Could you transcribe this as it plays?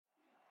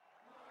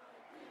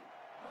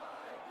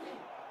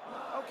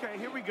Okay,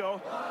 here we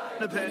go.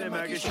 The Planet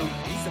Mikey Show.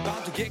 He's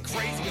about to get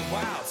crazy and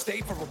wild.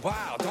 Stay for a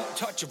while. Don't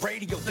touch your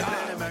radio dial.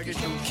 Planet Mikey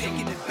Show.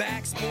 Kicking it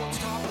back, sports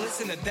talk.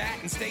 Listen to that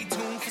and stay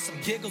tuned for some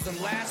giggles and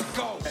laughs.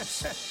 Go.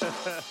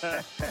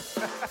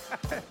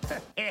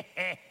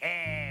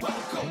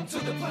 Welcome to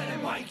the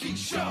Planet Mikey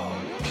Show.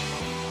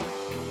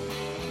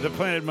 The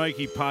Planet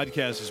Mikey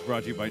podcast is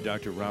brought to you by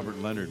Dr. Robert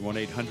Leonard,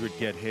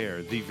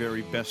 1-800-GET-HAIR, the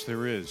very best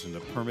there is in the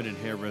permanent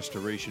hair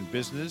restoration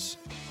business.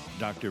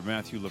 Dr.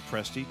 Matthew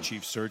Lopresti,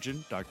 Chief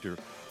Surgeon, Dr.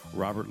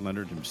 Robert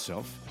Leonard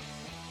himself,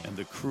 and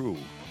the crew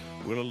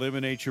will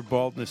eliminate your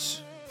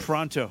baldness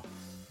pronto,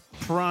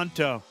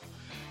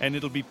 and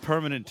it'll be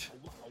permanent.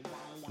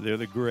 They're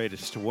the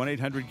greatest.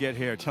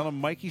 1-800-GET-HAIR. Tell them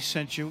Mikey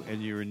sent you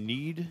and you're in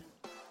need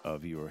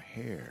of your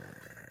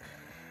hair.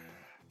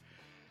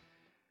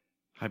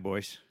 Hi,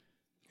 boys.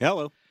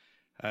 Hello.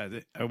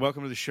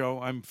 Welcome to the show.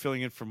 I'm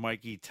filling in for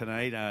Mikey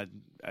tonight.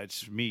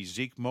 It's me,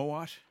 Zeke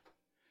Mowat,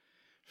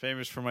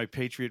 famous for my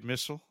Patriot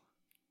missile.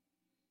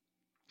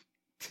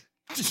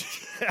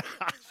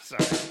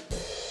 Sorry.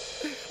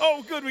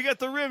 Oh, good. We got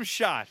the rim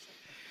shot.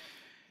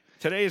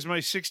 Today is my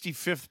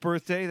 65th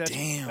birthday.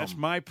 That's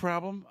my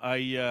problem.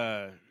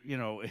 It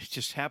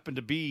just happened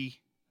to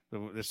be.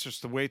 That's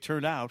just the way it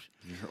turned out.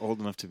 You're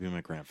old enough to be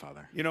my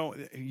grandfather. You know,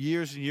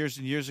 years and years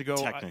and years ago,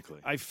 Technically.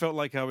 I felt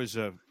like I was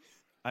a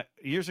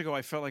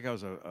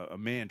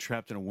man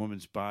trapped in a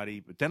woman's body,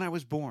 but then I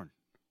was born.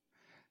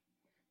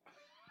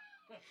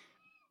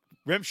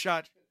 Rim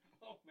shot.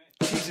 Oh, man.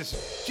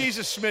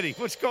 Jesus, Smitty,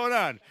 what's going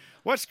on?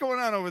 What's going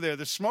on over there?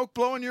 The smoke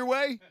blowing your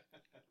way?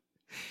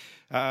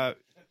 Yeah,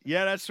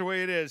 that's the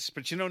way it is.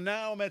 But,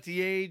 now I'm at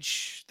the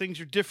age,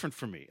 things are different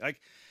for me. Like,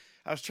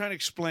 I was trying to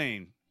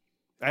explain.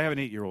 I have an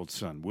 8-year-old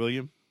son,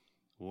 William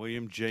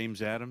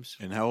James Adams.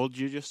 And how old did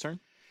you just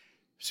turn?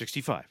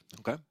 65.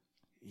 Okay.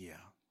 Yeah.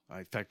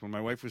 In fact, when my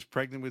wife was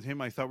pregnant with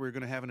him, I thought we were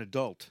going to have an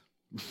adult.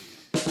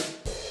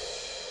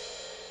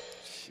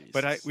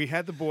 But we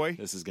had the boy.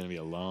 This is going to be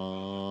a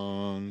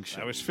long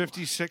show. I was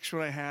 56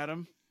 when I had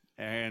him.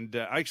 And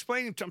I'm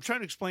trying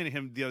to explain to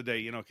him the other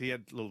day, he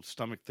had a little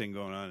stomach thing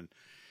going on. And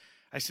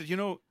I said,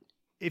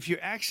 if you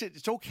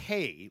it's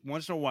okay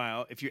once in a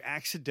while if you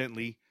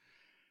accidentally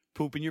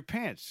poop in your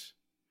pants.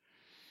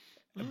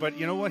 But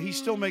you know what? He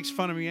still makes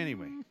fun of me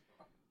anyway.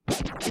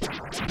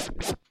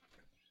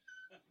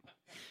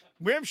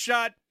 Rim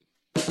shot.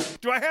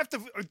 Do I have to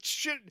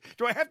shit?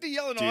 Do I have to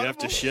yell an audible? Do you have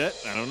to shit?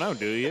 I don't know.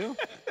 Do you?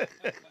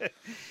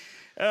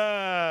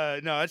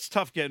 No, it's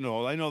tough getting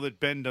old. I know that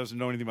Ben doesn't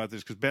know anything about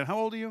this because Ben, how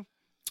old are you?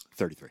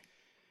 33.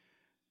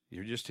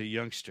 You're just a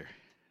youngster.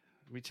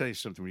 Let me tell you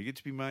something. When you get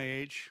to be my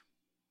age,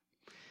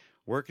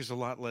 work is a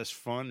lot less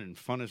fun, and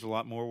fun is a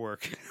lot more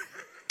work.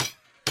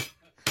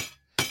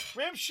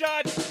 Rim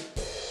shot.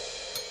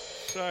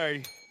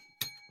 Sorry.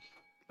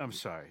 I'm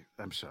sorry.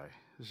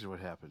 This is what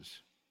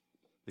happens.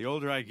 The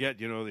older I get,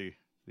 the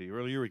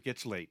earlier it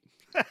gets late.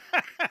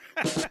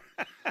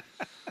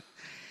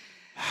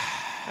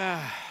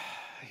 Yeah,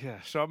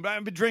 so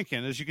I've been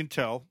drinking, as you can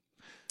tell.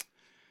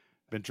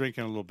 Been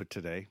drinking a little bit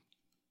today.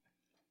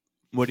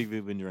 What have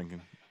you been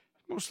drinking?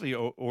 Mostly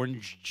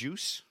orange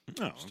juice,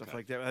 stuff okay.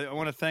 like that. I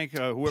want to thank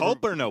whoever.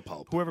 Pulp or no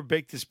pulp? Whoever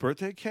baked this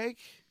birthday cake.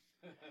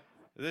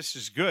 This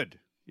is good.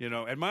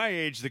 At my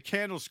age, the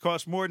candles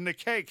cost more than the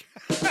cake.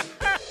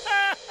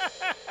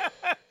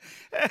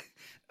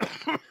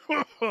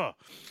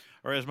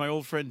 Or as my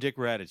old friend Dick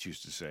Raditz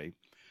used to say,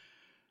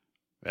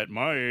 at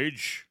my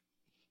age,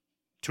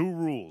 2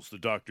 rules, the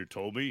doctor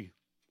told me.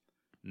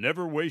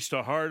 Never waste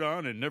a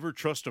hard-on and never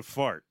trust a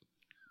fart.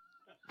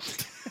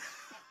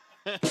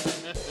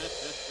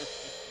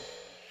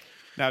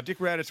 Now, Dick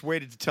Raditz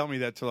waited to tell me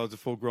that till I was a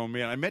full-grown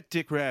man. I met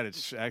Dick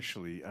Raditz,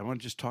 actually. I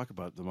want to just talk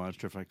about the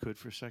monster if I could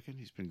for a second.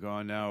 He's been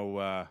gone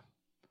now.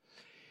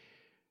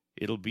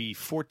 It'll be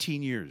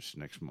 14 years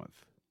next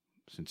month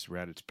since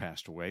Raditz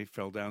passed away.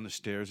 Fell down the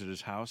stairs at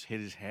his house, hit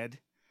his head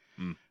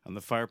on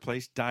the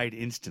fireplace, died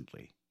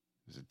instantly.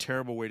 It was a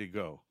terrible way to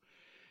go.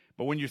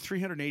 But when you're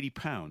 380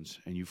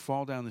 pounds and you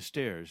fall down the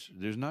stairs,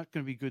 there's not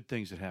going to be good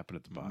things that happen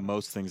at the bottom.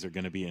 Most things are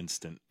going to be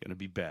instant. Going to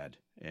be bad.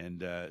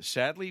 And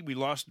sadly, we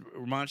lost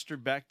Monster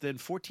back then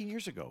 14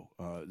 years ago.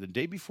 The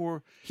day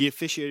before. He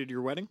officiated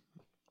your wedding?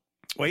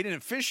 Well, he didn't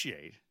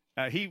officiate.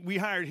 We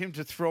hired him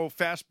to throw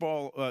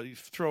fastballs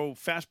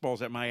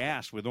at my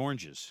ass with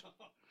oranges.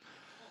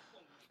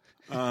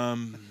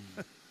 That.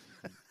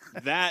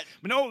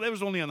 No, that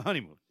was only on the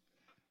honeymoon.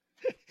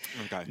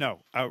 Okay.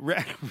 No,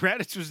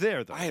 Raditz was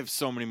there, though. I have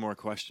so many more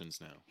questions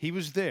now. He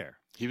was there.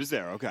 He was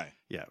there, okay.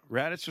 Yeah,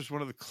 Raditz was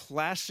one of the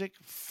classic,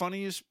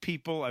 funniest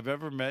people I've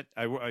ever met.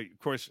 Of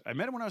course, I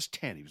met him when I was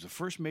 10. He was the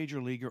first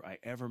major leaguer I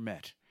ever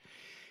met.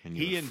 And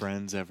you were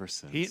friends ever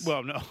since.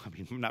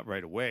 Not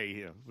right away.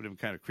 It would have been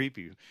kind of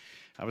creepy.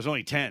 I was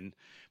only 10.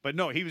 But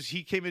no,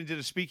 he came in and did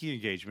a speaking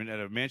engagement at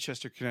a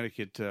Manchester,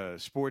 Connecticut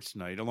sports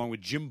night along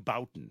with Jim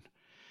Bouton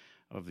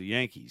of the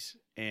Yankees.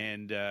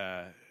 And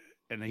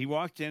he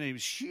walked in and he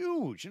was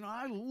huge.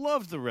 I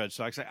loved the Red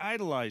Sox. I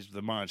idolized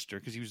the monster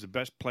because he was the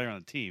best player on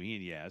the team, he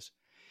and Yaz.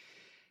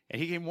 And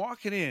he came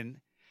walking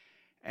in,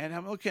 And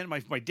I'm looking at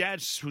my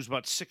dad, who's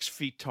about 6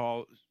 feet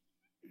tall,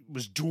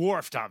 was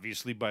dwarfed,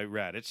 obviously, by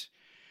Raditz.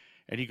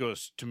 And he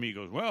goes to me, he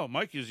goes, well,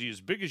 Mike, is he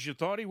as big as you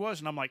thought he was?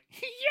 And I'm like,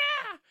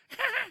 yeah,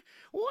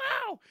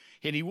 wow.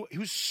 And he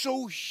was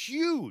so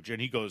huge.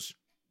 And he goes,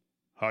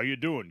 how you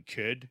doing,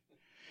 kid?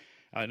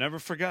 I never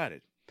forgot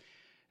it.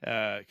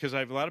 Because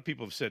a lot of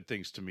people have said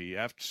things to me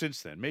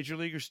since then, major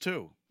leaguers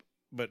too.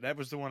 But that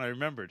was the one I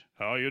remembered.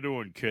 How you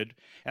doing, kid?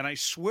 And I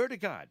swear to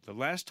God, the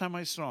last time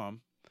I saw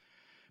him,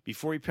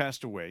 before he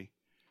passed away,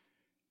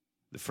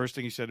 the first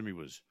thing he said to me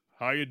was,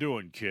 how you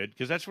doing, kid?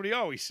 Because that's what he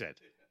always said,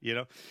 you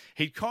know.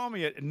 He'd call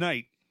me at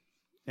night,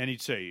 and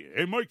he'd say,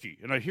 hey, Mikey.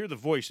 And I'd hear the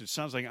voice. It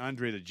sounds like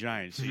Andre the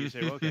Giant. So he'd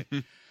say, well,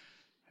 okay.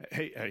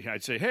 Hey,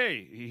 I'd say,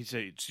 hey. He'd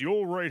say, it's the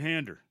old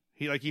right-hander.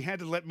 He had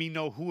to let me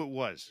know who it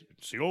was.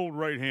 It's the old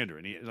right-hander.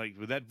 And he, like,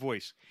 with that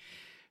voice,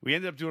 we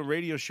ended up doing a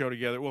radio show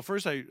together. Well,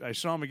 first I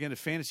saw him again at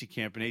Fantasy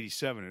Camp in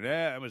 '87, and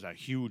that was a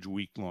huge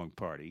week-long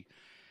party.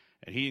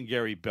 And he and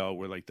Gary Bell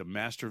were like the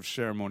master of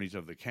ceremonies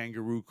of the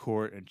Kangaroo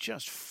Court, and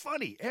just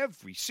funny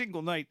every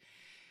single night.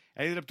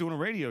 I ended up doing a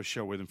radio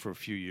show with him for a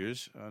few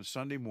years on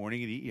Sunday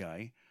morning at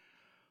EEI,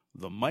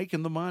 the Mike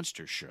and the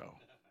Monster Show.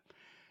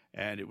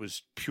 And it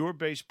was pure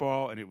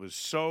baseball, and it was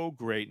so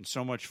great and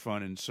so much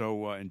fun and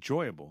so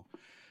enjoyable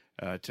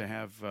to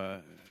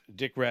have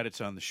Dick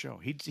Raditz on the show.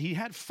 He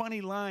had funny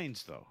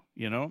lines, though,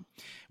 you know.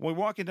 We're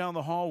walking down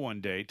the hall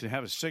one day to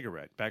have a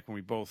cigarette, back when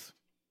we both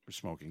were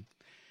smoking.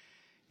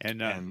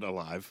 And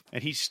alive.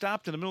 And he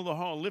stopped in the middle of the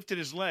hall, lifted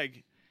his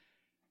leg,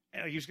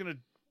 and he was going to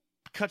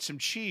cut some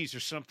cheese or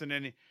something,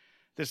 and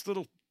this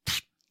little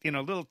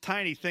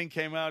tiny thing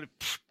came out.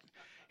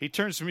 He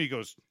turns to me, he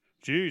goes,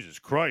 Jesus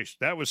Christ,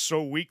 that was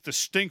so weak the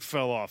stink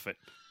fell off it.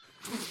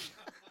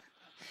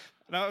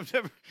 Now,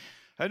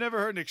 I've never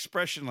heard an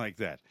expression like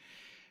that.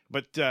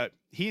 But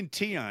he and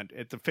Tiant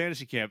at the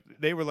fantasy camp,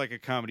 they were like a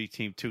comedy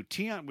team too.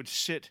 Tiant would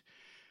sit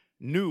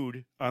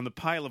nude on the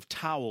pile of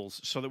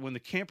towels so that when the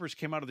campers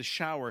came out of the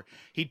shower,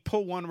 he'd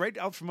pull one right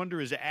out from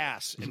under his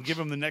ass and give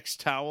him the next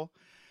towel.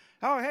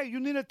 Oh, hey, you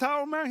need a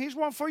towel, man? Here's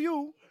one for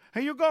you.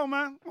 Here you go,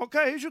 man.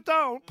 Okay, here's your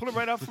towel. Pull it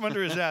right out from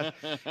under his ass.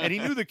 And he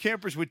knew the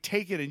campers would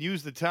take it and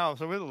use the towel,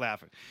 so we were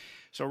laughing.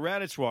 So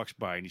Raditz walks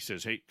by and he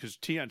says, hey, because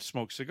Tiant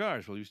smoked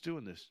cigars while he was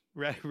doing this.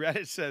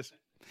 Raditz says,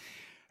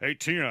 hey,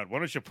 Tiant, why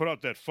don't you put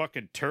out that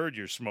fucking turd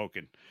you're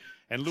smoking?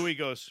 And Louis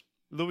goes,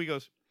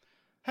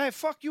 hey,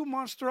 fuck you,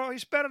 Monstro.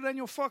 He's better than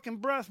your fucking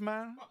breath,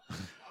 man.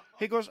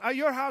 He goes, at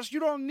your house, you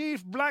don't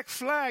need black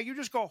flag. You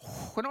just go,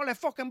 when all the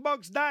fucking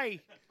bugs die.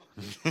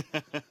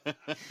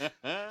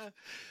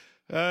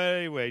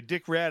 Anyway,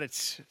 Dick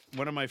Raditz,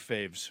 one of my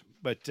faves.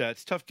 But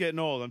it's tough getting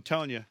old, I'm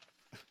telling you.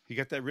 You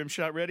got that rim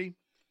shot ready?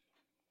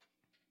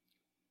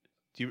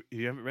 Do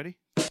you have it ready?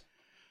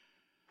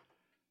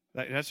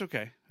 That's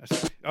okay.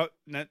 Oh,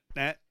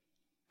 that.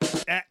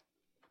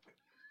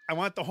 I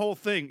want the whole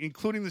thing,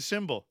 including the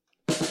symbol.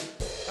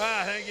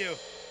 Thank you.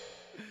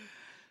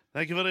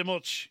 Thank you very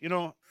much. You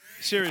know,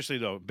 seriously,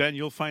 though, Ben,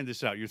 you'll find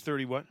this out. You're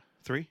 30 what?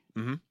 3?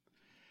 Mm-hmm.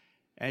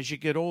 As you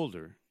get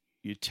older,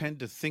 you tend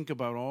to think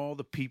about all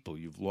the people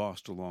you've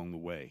lost along the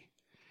way.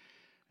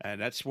 And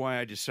that's why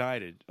I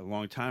decided a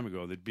long time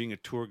ago that being a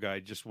tour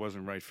guide just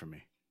wasn't right for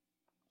me.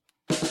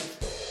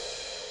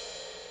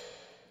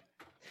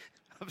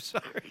 I'm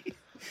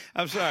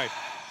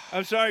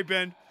sorry,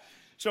 Ben.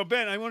 So,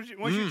 Ben, I want you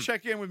to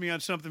check in with me on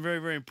something very,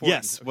 very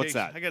important. Yes, okay? What's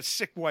that? I got a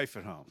sick wife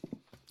at home.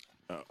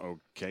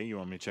 Okay, you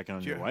want me to check in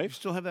on your wife? You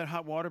still have that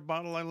hot water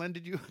bottle I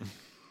lended you?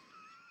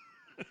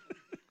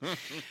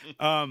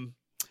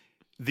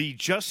 The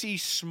Jussie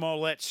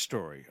Smollett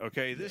story.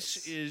 Okay,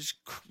 this is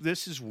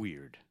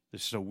weird.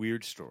 This is a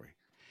weird story,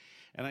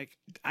 and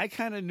I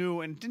kind of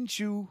knew, and didn't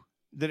you,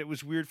 that it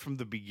was weird from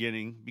the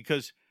beginning?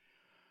 Because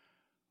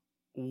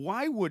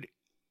why would?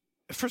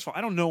 First of all,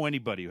 I don't know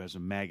anybody who has a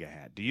MAGA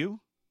hat. Do you?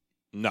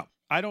 No,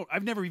 I don't.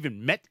 I've never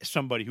even met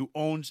somebody who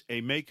owns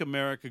a "Make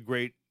America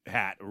Great"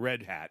 hat, a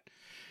red hat.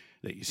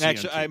 That you see.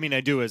 Actually, I mean,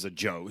 I do as a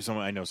joke.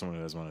 I know someone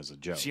who has one as a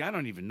joke. See, I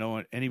don't even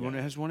know anyone who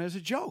has one as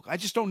a joke. I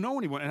just don't know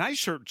anyone, and I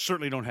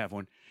certainly don't have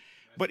one.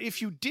 But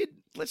if you did,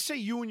 let's say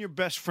you and your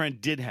best friend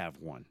did have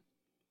one,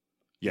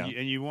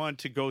 and you wanted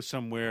to go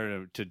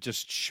somewhere to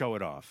just show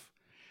it off,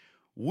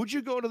 would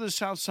you go to the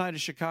south side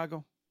of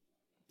Chicago?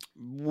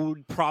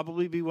 Would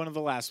probably be one of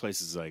the last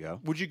places I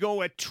go. Would you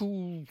go at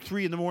 2,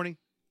 3 in the morning?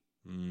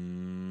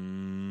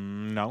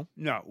 No.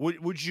 No.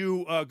 Would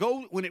you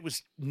go when it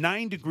was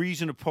 9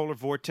 degrees in a polar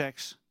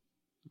vortex?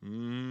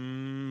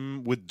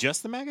 With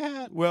just the MAGA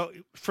hat? Well,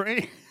 for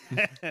any...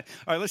 All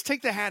right, let's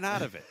take the hat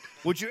out of it.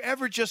 Would you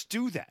ever just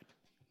do that?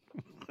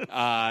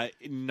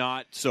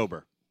 Not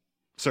sober.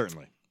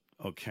 Certainly.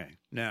 Okay.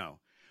 Now,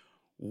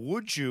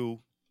 would you,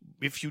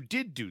 if you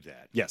did do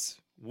that... Yes.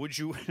 Would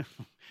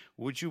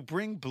you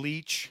bring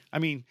bleach? I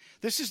mean,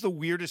 this is the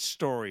weirdest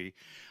story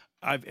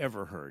I've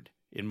ever heard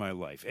in my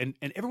life. And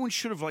everyone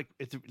should have,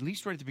 at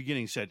least right at the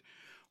beginning, said,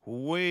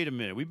 wait a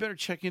minute, we better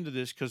check into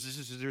this because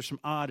there's some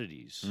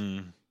oddities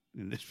in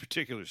this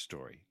particular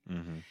story.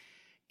 Mm-hmm.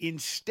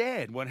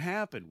 Instead, what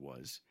happened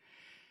was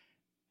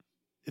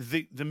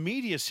the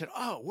media said,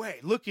 "Oh,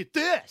 wait, look at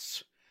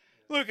this.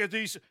 Look at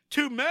these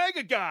two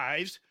MAGA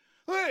guys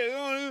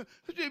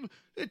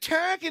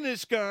attacking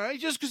this guy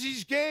just because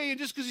he's gay and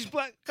just because he's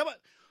black." Come on.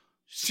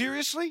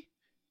 Seriously?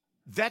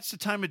 That's the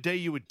time of day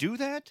you would do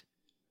that?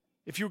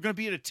 If you were going to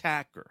be an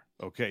attacker,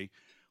 okay,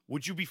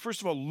 would you be,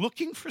 first of all,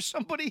 looking for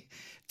somebody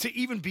to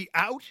even be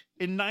out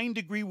in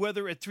 9-degree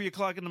weather at 3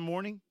 o'clock in the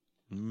morning?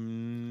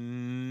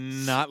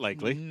 Not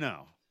likely.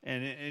 No.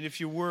 And if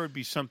you were, it'd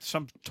be some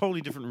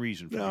totally different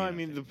reason for No, me, I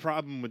mean, the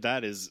problem with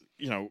that is,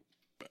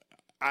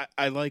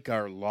 I like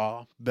our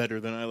law better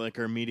than I like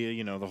our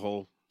media, the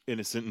whole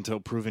innocent until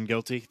proven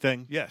guilty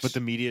thing. Yes. But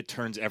the media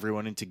turns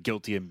everyone into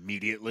guilty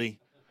immediately.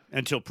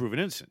 Until proven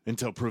innocent.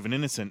 Until proven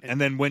innocent. And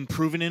then when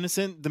proven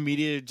innocent, the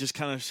media just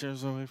kind of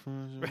shares away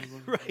from us.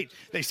 Right.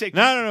 They say,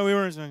 No, we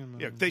weren't saying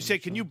that. yeah, they say,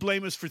 can you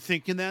blame us for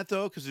thinking that,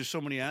 though, because there's so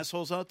many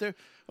assholes out there?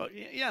 Well,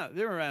 yeah,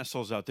 there are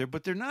assholes out there,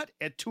 but they're not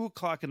at 2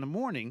 o'clock in the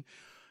morning.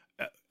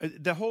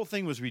 The whole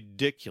thing was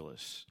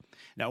ridiculous.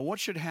 Now, what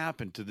should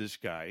happen to this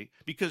guy?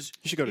 Because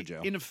he should go to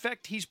jail. In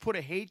effect, he's put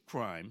a hate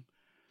crime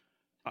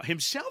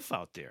himself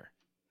out there.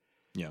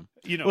 Yeah.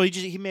 Well,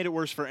 he made it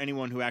worse for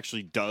anyone who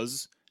actually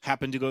does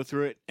happen to go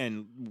through it,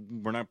 and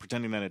we're not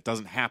pretending that it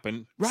doesn't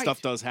happen. Right.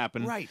 Stuff does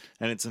happen. Right.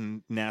 And it's a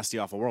nasty,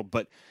 awful world.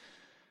 But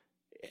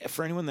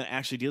for anyone that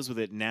actually deals with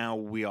it, now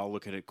we all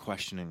look at it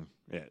questioning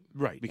it.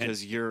 Right.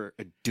 Because you're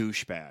a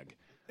douchebag.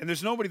 And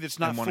there's nobody that's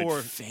not wanted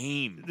for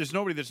fame. There's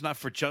nobody that's not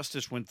for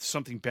justice when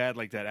something bad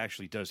like that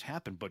actually does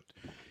happen. But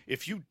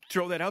if you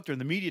throw that out there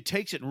and the media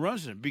takes it and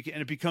runs it, and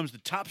it becomes the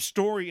top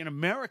story in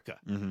America,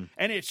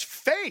 and it's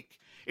fake,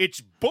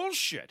 it's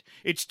bullshit,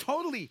 it's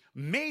totally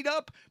made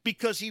up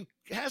because he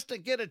has to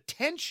get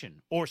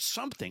attention or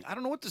something. I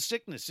don't know what the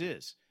sickness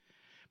is.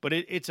 But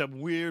it's a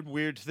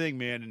weird thing,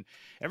 man. And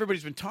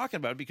everybody's been talking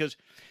about it because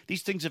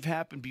these things have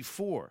happened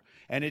before.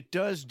 And it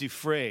does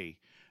defray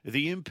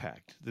the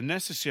impact, the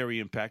necessary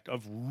impact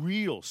of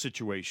real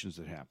situations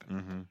that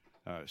happen.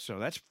 So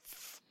that's...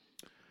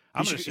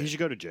 He should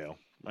go to jail.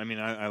 I mean,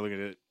 I look at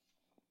it.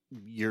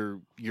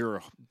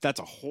 That's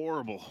a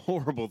horrible,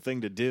 horrible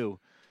thing to do.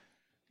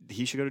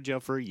 He should go to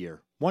jail for a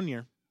year. 1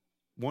 year.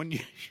 1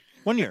 year.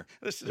 1 year.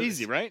 Listen,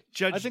 Easy, right?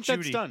 Judge I think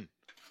Judy. that's done.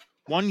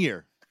 1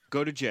 year.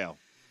 Go to jail.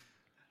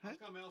 How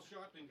come Al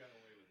Sharpton got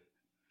away with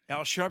it?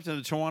 Al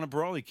Sharpton, the Tawana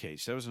Brawley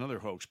case. That was another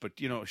hoax. But,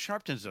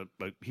 Sharpton's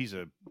he's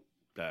a,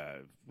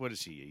 what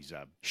is he? He's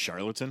a...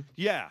 Charlatan?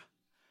 Yeah.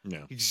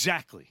 No.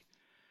 Exactly.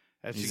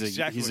 That's He's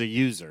exactly a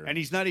user. And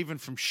he's not even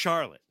from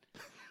Charlotte.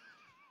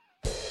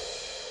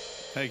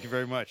 Thank you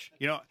very much.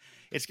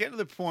 It's getting to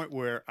the point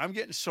where I'm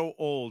getting so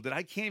old that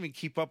I can't even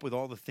keep up with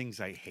all the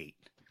things I hate.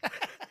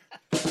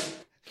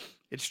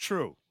 It's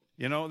true.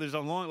 There's a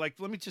long, let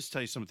me just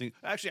tell you something.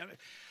 Actually, I'm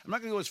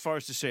not going to go as far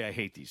as to say I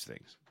hate these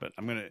things, but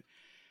I'm going to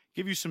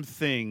give you some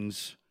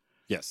things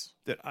Yes.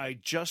 that I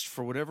just,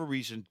 for whatever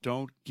reason,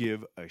 don't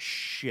give a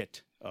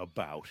shit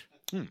about.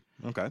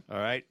 Okay. All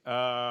right?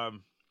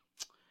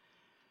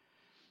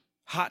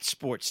 Hot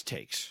sports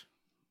takes.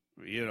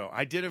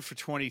 I did it for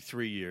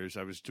 23 years.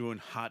 I was doing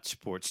hot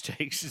sports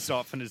takes as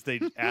often as they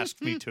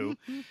asked me to,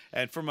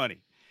 and for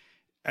money.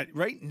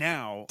 Right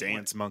now,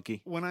 Dance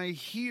monkey. when I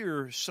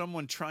hear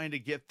someone trying to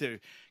give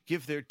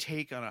their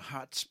take on a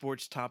hot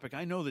sports topic,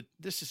 I know that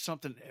this is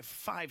something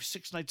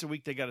 5-6 nights a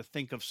week they got to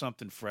think of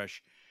something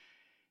fresh.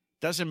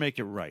 Doesn't make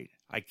it right.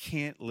 I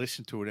can't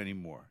listen to it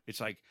anymore. It's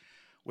like,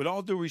 with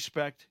all due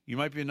respect, you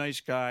might be a nice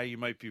guy, you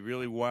might be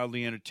really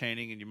wildly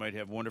entertaining, and you might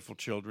have wonderful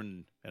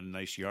children and a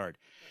nice yard.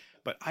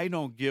 But I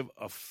don't give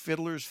a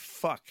fiddler's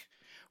fuck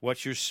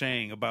what you're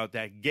saying about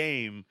that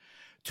game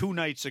 2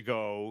 nights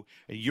ago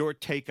and your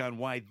take on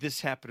why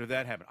this happened or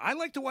that happened. I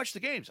like to watch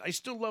the games. I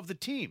still love the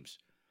teams.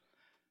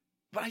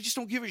 But I just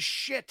don't give a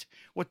shit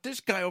what this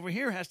guy over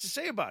here has to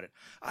say about it.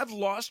 I've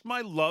lost my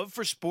love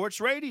for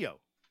sports radio.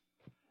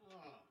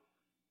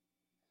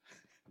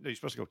 No, you're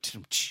supposed to go...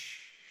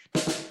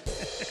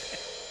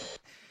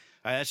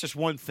 That's just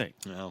one thing.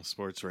 Well,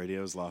 sports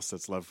radio has lost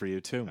its love for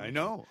you, too. I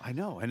know,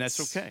 and that's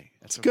okay.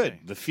 That's okay. Good.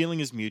 The feeling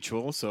is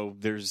mutual, so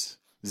there's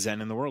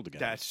zen in the world again.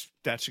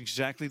 That's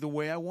exactly the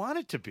way I want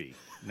it to be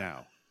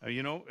now.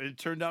 It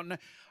turned out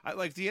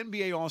like the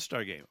NBA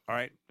All-Star game, all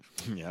right?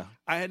 Yeah.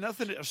 I had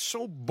nothing. I was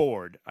so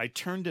bored. I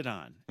turned it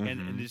on.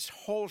 And this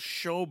whole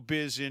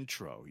showbiz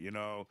intro,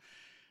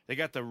 they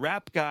got the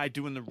rap guy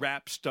doing the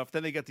rap stuff.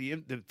 Then they got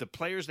the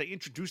players. They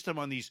introduced them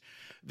on these.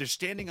 They're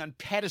standing on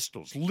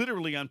pedestals,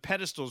 literally on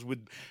pedestals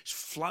with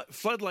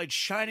floodlights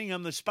shining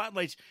on the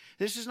spotlights.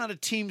 This is not a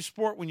team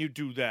sport when you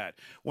do that.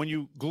 When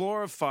you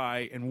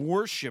glorify and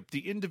worship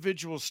the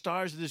individual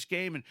stars of this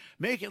game and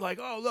make it like,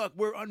 oh, look,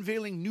 we're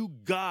unveiling new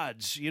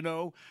gods,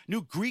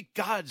 new Greek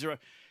gods.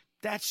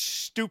 That's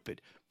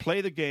stupid.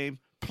 Play the game.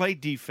 Play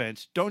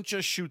defense. Don't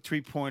just shoot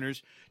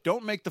 3-pointers.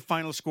 Don't make the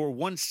final score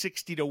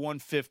 160 to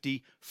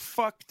 150.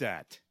 Fuck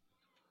that.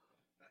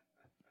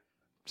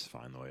 It's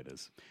fine the way it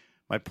is.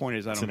 My point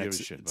is, I don't give a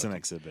shit. It's an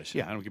exhibition.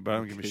 Yeah, I don't give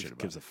a shit about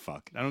gives it. a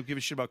fuck. I don't give a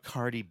shit about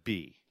Cardi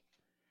B.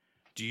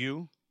 Do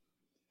you?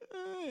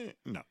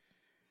 No.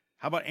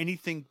 How about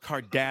anything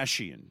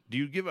Kardashian? Do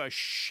you give a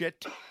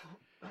shit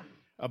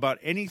about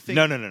anything?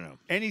 No.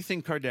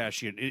 Anything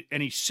Kardashian?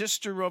 Any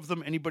sister of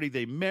them? Anybody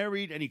they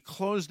married? Any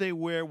clothes they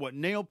wear? What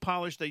nail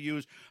polish they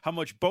use? How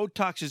much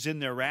Botox is in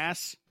their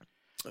ass?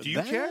 Do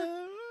you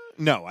care?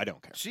 No, I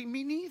don't care. See,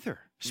 me neither.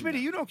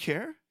 Smitty, you don't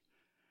care.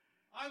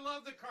 I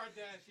love the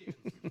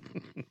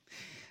Kardashians.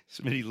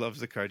 Smitty loves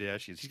the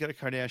Kardashians. He's got a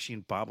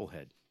Kardashian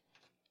bobblehead.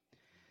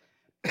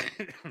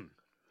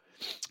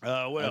 What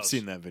I've else?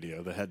 seen that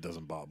video. The head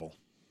doesn't bobble.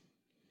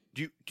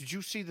 Did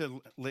you see the?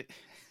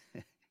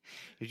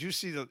 Did you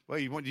see the? Well,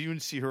 you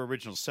didn't see her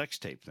original sex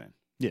tape then.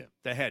 Yeah.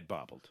 The head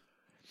bobbled.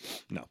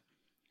 No.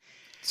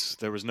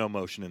 There was no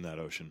motion in that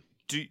ocean.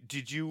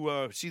 Did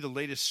you see the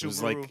latest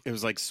Subaru? It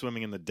was like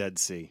swimming in the Dead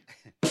Sea.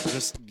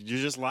 You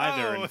just lie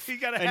there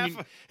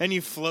and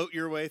you float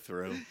your way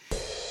through.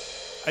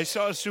 I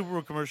saw a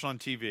Subaru commercial on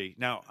TV.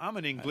 Now I'm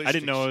an English. I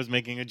didn't know I was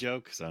making a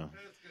joke, so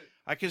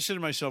I consider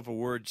myself a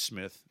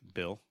wordsmith,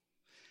 Bill.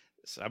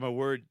 So I'm a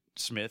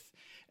wordsmith,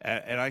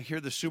 and I hear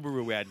the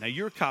Subaru ad. Now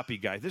you're a copy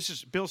guy. This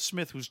is Bill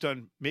Smith, who's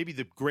done maybe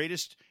the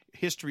greatest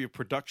history of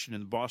production in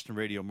the Boston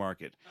radio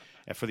market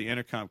for the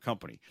Intercom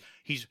company.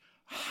 He's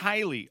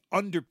highly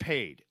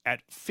underpaid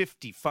at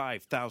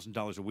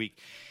 $55,000 a week.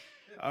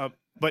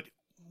 But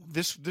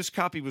this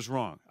copy was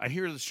wrong. I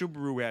hear the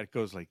Subaru ad. It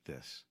goes like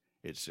this.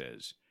 It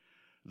says,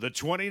 the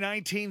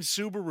 2019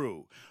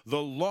 Subaru,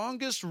 the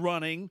longest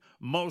running,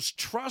 most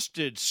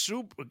trusted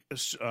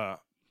this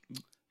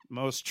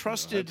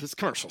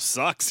commercial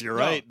sucks. You're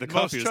right. The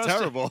copy is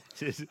terrible.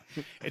 In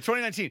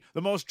 2019,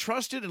 the most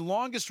trusted and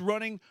longest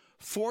running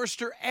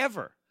Forester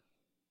ever.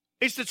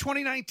 It's the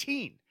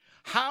 2019.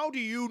 How do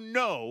you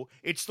know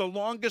it's the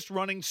longest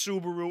running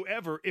Subaru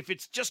ever if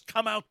it's just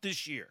come out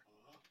this year?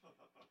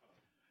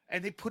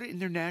 And they put it in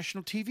their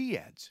national TV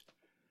ads.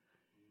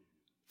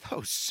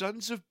 Those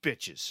sons of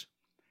bitches.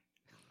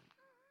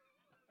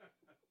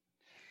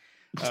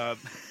 Am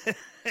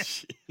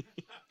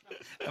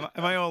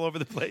I all over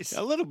the place?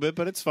 A little bit,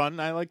 but it's fun.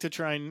 I like to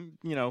try and,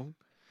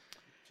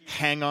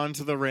 hang on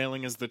to the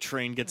railing as the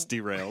train gets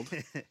derailed.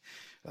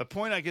 The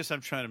point I guess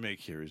I'm trying to make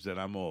here is that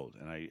I'm old,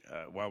 and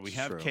while we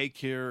have cake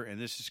here,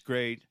 and this is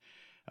great,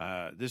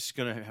 this is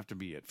going to have to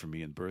be it for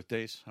me in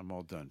birthdays. I'm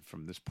all done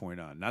from this point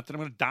on. Not that I'm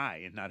going to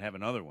die and not have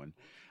another one.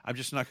 I'm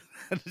just not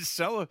going to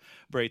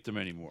celebrate them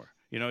anymore.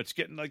 It's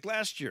getting like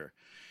last year.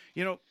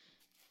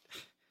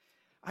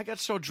 I got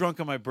so drunk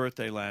on my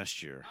birthday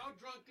last year. How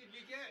drunk did you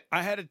get?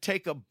 I had to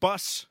take a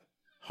bus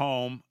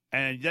home,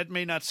 and that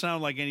may not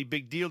sound like any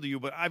big deal to you,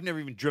 but I've never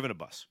even driven a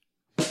bus.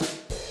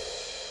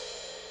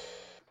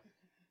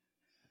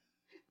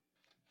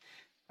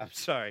 I'm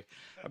sorry.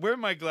 Where are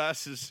my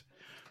glasses?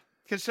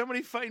 Can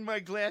somebody find my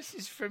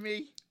glasses for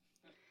me?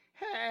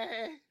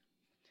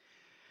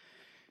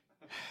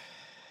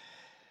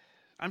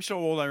 I'm so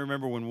old I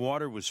remember when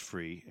water was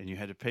free and you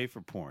had to pay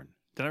for porn.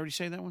 Did I already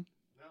say that one?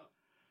 No.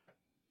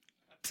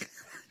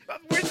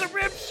 Where's the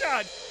rim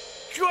shot?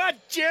 God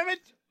damn it!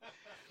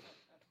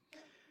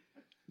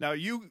 Now,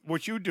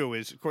 what you do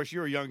is, of course,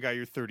 you're a young guy.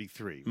 You're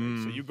 33, right?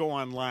 So you go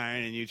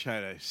online and you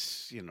try to,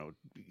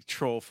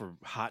 troll for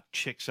hot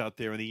chicks out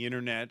there on the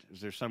internet.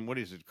 Is there some? What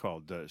is it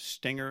called?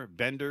 Stinger,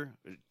 Bender,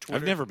 Twitter?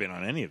 I've never been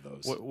on any of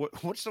those.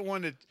 What's the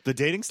one that the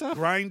dating stuff?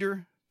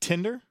 Grinder,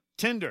 Tinder.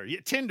 Yeah,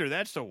 Tinder.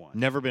 That's the one.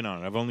 Never been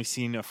on it. I've only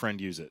seen a friend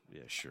use it.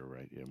 Yeah, sure,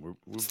 right. Yeah, we're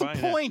What's buying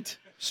the point?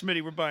 That.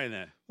 Smitty, we're buying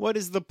that. What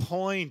is the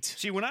point?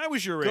 See, when I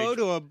was your age, go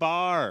to a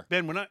bar.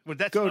 Ben,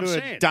 that's go what I'm to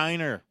saying. A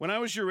diner. When I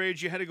was your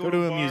age, you had to go to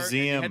a a bar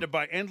museum. And you had to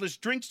buy endless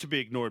drinks to be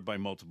ignored by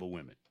multiple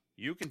women.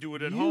 You can do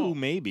it at you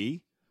home.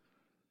 Maybe.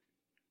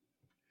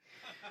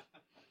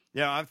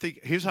 Yeah, I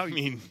think here's how.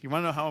 You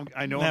want to know how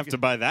I know? I don't have to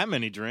buy that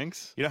many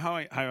drinks. You know how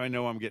I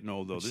know I'm getting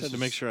old though. Just had to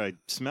make sure I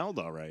smelled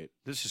all right.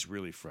 This is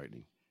really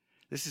frightening.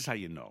 This is how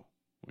you know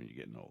when you're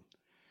getting old.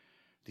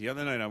 The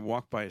other night I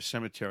walked by a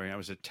cemetery and I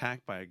was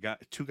attacked by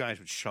two guys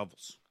with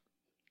shovels.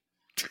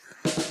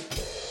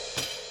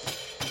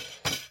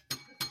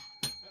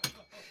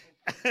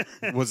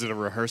 Was it a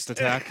rehearsed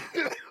attack?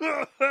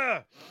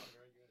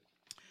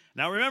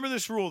 Now remember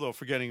this rule though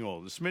for getting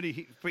old.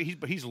 Smitty,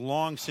 he's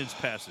long since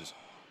passes.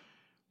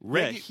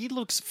 He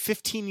looks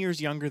 15 years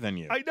younger than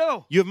you. I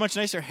know. You have much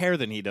nicer hair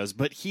than he does,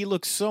 but he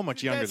looks so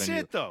much younger That's than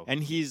you. it, though.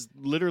 And he's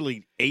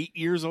literally 8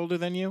 years older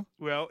than you.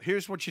 Well,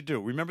 here's what you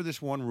do. Remember this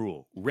one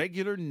rule.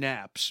 Regular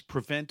naps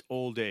prevent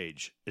old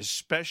age,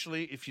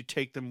 especially if you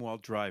take them while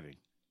driving.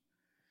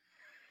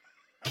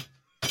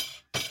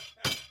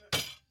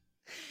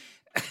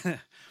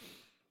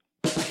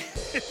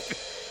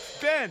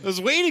 Ben, I was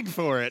waiting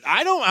for it.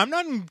 I'm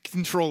not in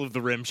control of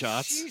the rim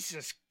shots.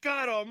 Jesus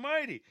God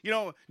almighty.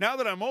 Now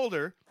that I'm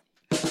older,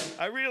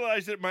 I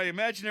realize that my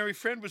imaginary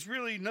friend was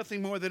really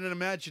nothing more than an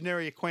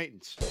imaginary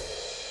acquaintance.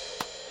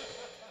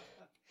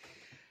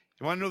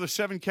 You want to know the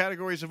 7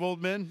 categories of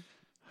old men?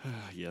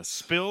 Yes.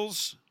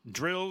 Spills,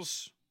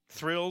 drills,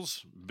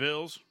 thrills,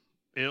 bills,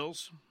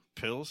 ills,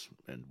 pills,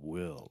 and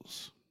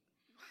wills.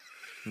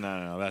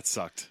 No, that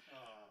sucked.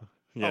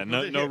 Yeah,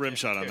 no rim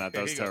shot on that.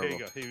 That was terrible. Here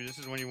you go. This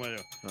is when you want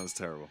to. That was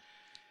terrible.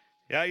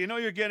 Yeah, you know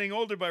you're getting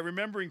older by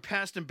remembering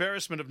past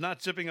embarrassment of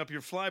not zipping up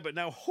your fly, but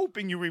now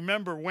hoping you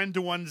remember when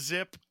to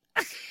unzip.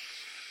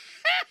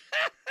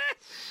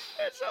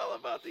 It's all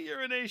about the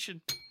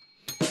urination.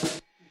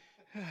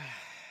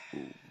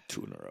 Ooh,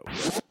 2 in a row.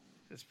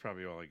 That's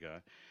probably all I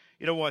got.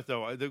 You know what,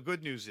 though? The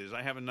good news is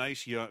I have a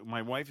nice young...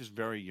 My wife is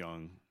very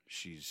young.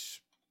 She's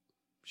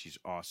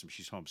awesome.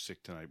 She's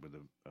homesick tonight with a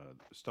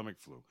stomach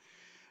flu.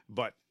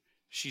 But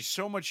she's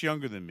so much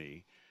younger than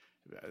me.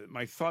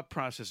 My thought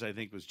process, I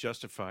think, was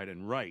justified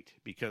and right.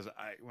 Because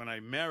when I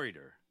married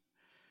her,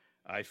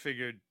 I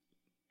figured,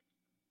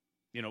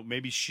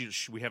 maybe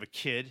we have a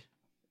kid.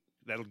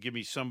 That'll give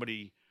me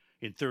somebody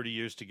in 30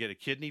 years to get a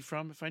kidney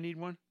from if I need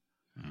one.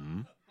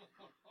 Mm-hmm.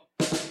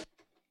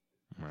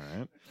 All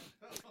right.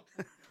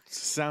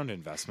 It's a sound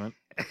investment.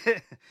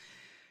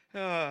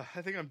 I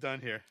think I'm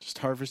done here. Just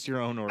harvest your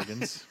own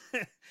organs.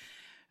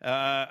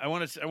 I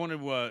want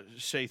to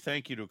say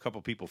thank you to a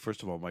couple people.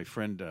 First of all, my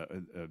friend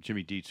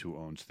Jimmy Dietz, who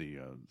owns the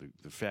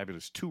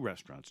fabulous 2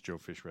 restaurants, Joe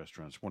Fish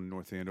restaurants, one in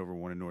North Andover,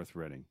 one in North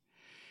Reading,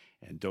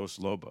 and Dos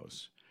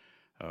Lobos.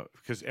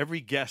 Because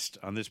every guest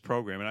on this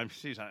program, and I'm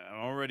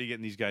already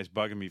getting these guys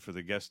bugging me for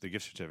the gift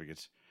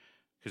certificates,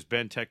 because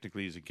Ben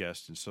technically is a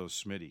guest, and so is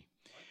Smitty.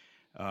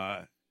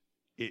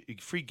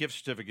 Free gift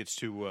certificates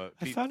to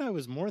I thought I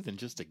was more than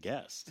just a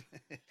guest.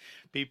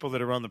 people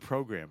that are on the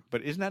program.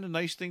 But isn't that a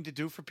nice thing to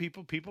do for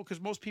people? Because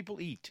most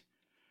people eat,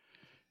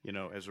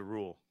 as a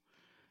rule.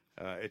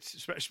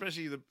 It's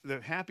especially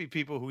the happy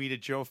people who eat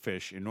at Joe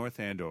Fish in North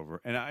Andover.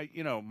 And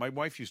my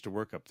wife used to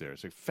work up there.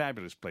 It's a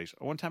fabulous place.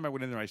 One time I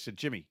went in there, I said,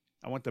 Jimmy,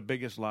 I want the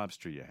biggest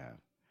lobster you have.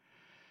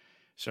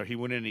 So he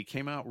went in and he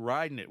came out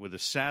riding it with a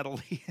saddle.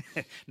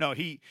 No,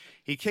 he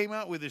came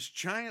out with this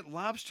giant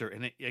lobster.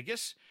 And I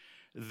guess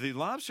the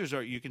lobsters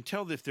you can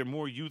tell if they're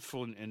more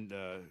youthful and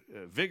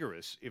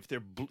vigorous, if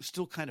they're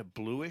still kind of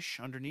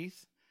bluish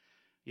underneath,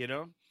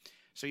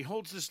 So he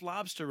holds this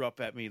lobster up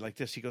at me like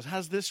this. He goes,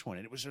 how's this one?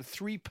 And it was a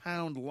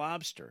 3-pound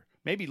lobster,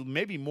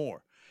 maybe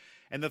more.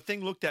 And the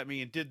thing looked at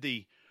me and did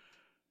the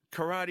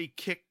Karate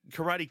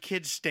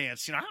Kid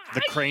stance,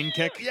 The crane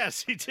kick?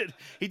 Yes, he did.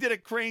 He did a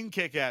crane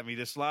kick at me,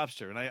 this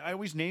lobster. And I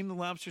always name the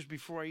lobsters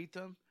before I eat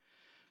them.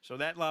 So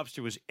that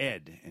lobster was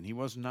Ed, and he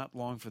was not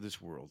long for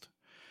this world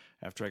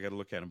after I got to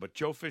look at him. But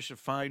Joe Fish, a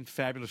fine,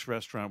 fabulous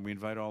restaurant. We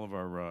invite all of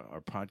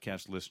our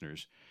podcast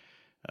listeners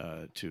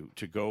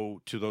to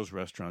go to those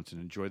restaurants and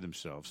enjoy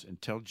themselves.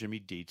 And tell Jimmy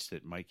Dietz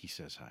that Mikey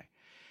says hi.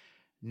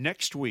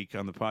 Next week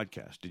on the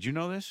podcast, did you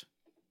know this?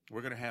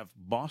 We're going to have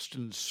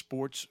Boston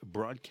sports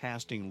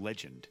broadcasting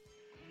legend.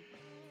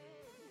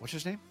 What's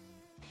his name?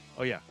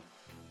 Oh, yeah.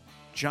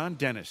 John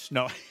Dennis.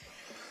 No.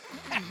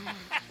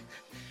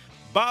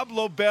 Bob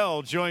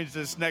Lobel joins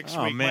us next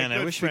week. Oh, man,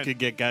 I wish we could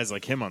get guys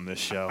like him on this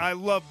show. I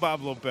love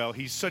Bob Lobel.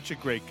 He's such a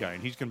great guy,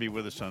 and he's going to be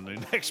with us on the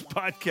next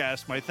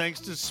podcast. My thanks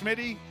to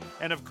Smitty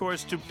and, of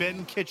course, to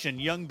Ben Kitchen,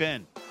 young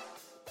Ben.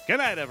 Good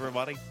night,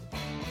 everybody.